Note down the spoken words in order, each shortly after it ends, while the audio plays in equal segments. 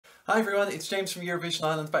Hi everyone, it's James from Eurovision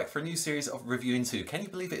Ireland back for a new series of Reviewing 2. Can you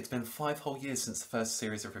believe it? It's been 5 whole years since the first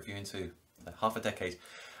series of Reviewing 2. Half a decade.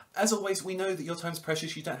 As always, we know that your time's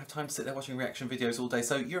precious, you don't have time to sit there watching reaction videos all day,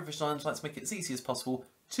 so Eurovision Ireland likes to make it as easy as possible,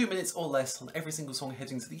 2 minutes or less on every single song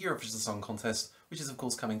heading to the Eurovision Song Contest, which is of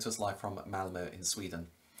course coming to us live from Malmö in Sweden.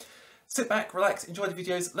 Sit back, relax, enjoy the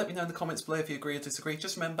videos, let me know in the comments below if you agree or disagree.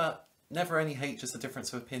 Just remember, never any hate, just a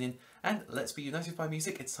difference of opinion, and let's be united by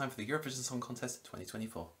music. It's time for the Eurovision Song Contest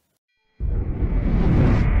 2024.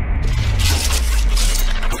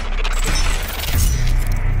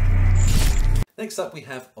 Next up we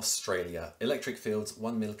have Australia. Electric Fields,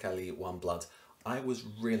 one Milkali, one Blood. I was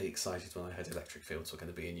really excited when I heard Electric Fields were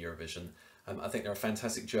going to be in Eurovision. I think they're a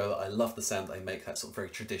fantastic duo. I love the sound they make, that sort of very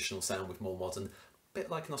traditional sound with more modern, bit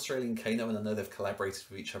like an Australian Kano, and I know they've collaborated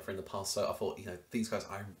with each other in the past, so I thought, you know, these guys,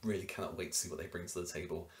 I really cannot wait to see what they bring to the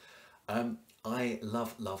table. I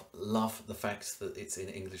love the fact that it's in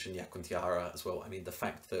English and Yakuntiara as well. I mean, the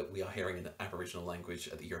fact that we are hearing an Aboriginal language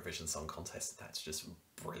at the Eurovision Song Contest, that's just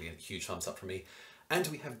brilliant. Huge thumbs up from me. And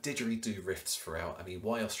we have didgeridoo riffs throughout. I mean,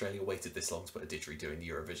 why Australia waited this long to put a didgeridoo in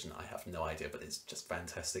Eurovision, I have no idea, but it's just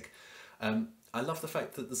fantastic. I love the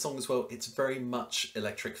fact that the song as well, it's very much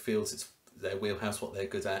Electric Fields. It's their wheelhouse, what they're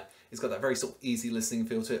good at. It's got that very sort of easy listening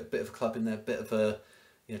feel to it, a bit of a club in there, a bit of a,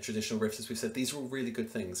 you know, traditional riffs, as we've said. These are all really good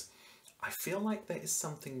things. I feel like there is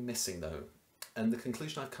something missing though, and the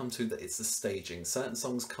conclusion I've come to that it's the staging. Certain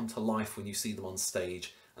songs come to life when you see them on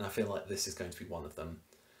stage, and I feel like this is going to be one of them.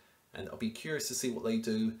 And I'll be curious to see what they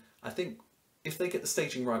do. I think if they get the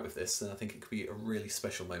staging right with this, then I think it could be a really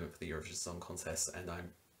special moment for the Eurovision Song Contest, and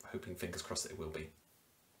I'm hoping, fingers crossed, that it will be.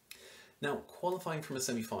 Now, qualifying from a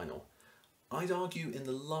semi-final, I'd argue in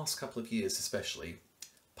the last couple of years especially,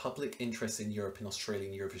 public interest in Europe and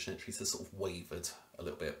Australian Eurovision entries has sort of wavered a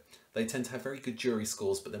little bit. They tend to have very good jury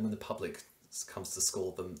scores, but then when the public comes to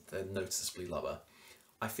score them, they're noticeably lower.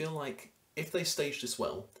 I feel like if they stage this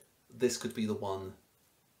well, this could be the one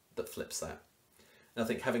that flips that. And I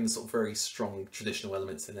think having sort of very strong traditional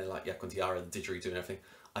elements in there, like Yakuntiara, the didgeridoo and everything,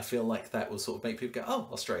 I feel like that will sort of make people go, oh,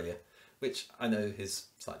 Australia, which I know is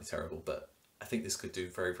slightly terrible, but I think this could do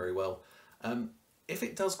very, very well. If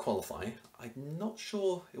it does qualify, I'm not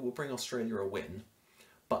sure it will bring Australia a win,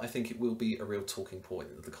 but I think it will be a real talking point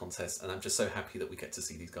of the contest, and I'm just so happy that we get to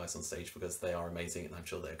see these guys on stage because they are amazing, and I'm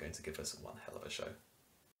sure they're going to give us one hell of a show.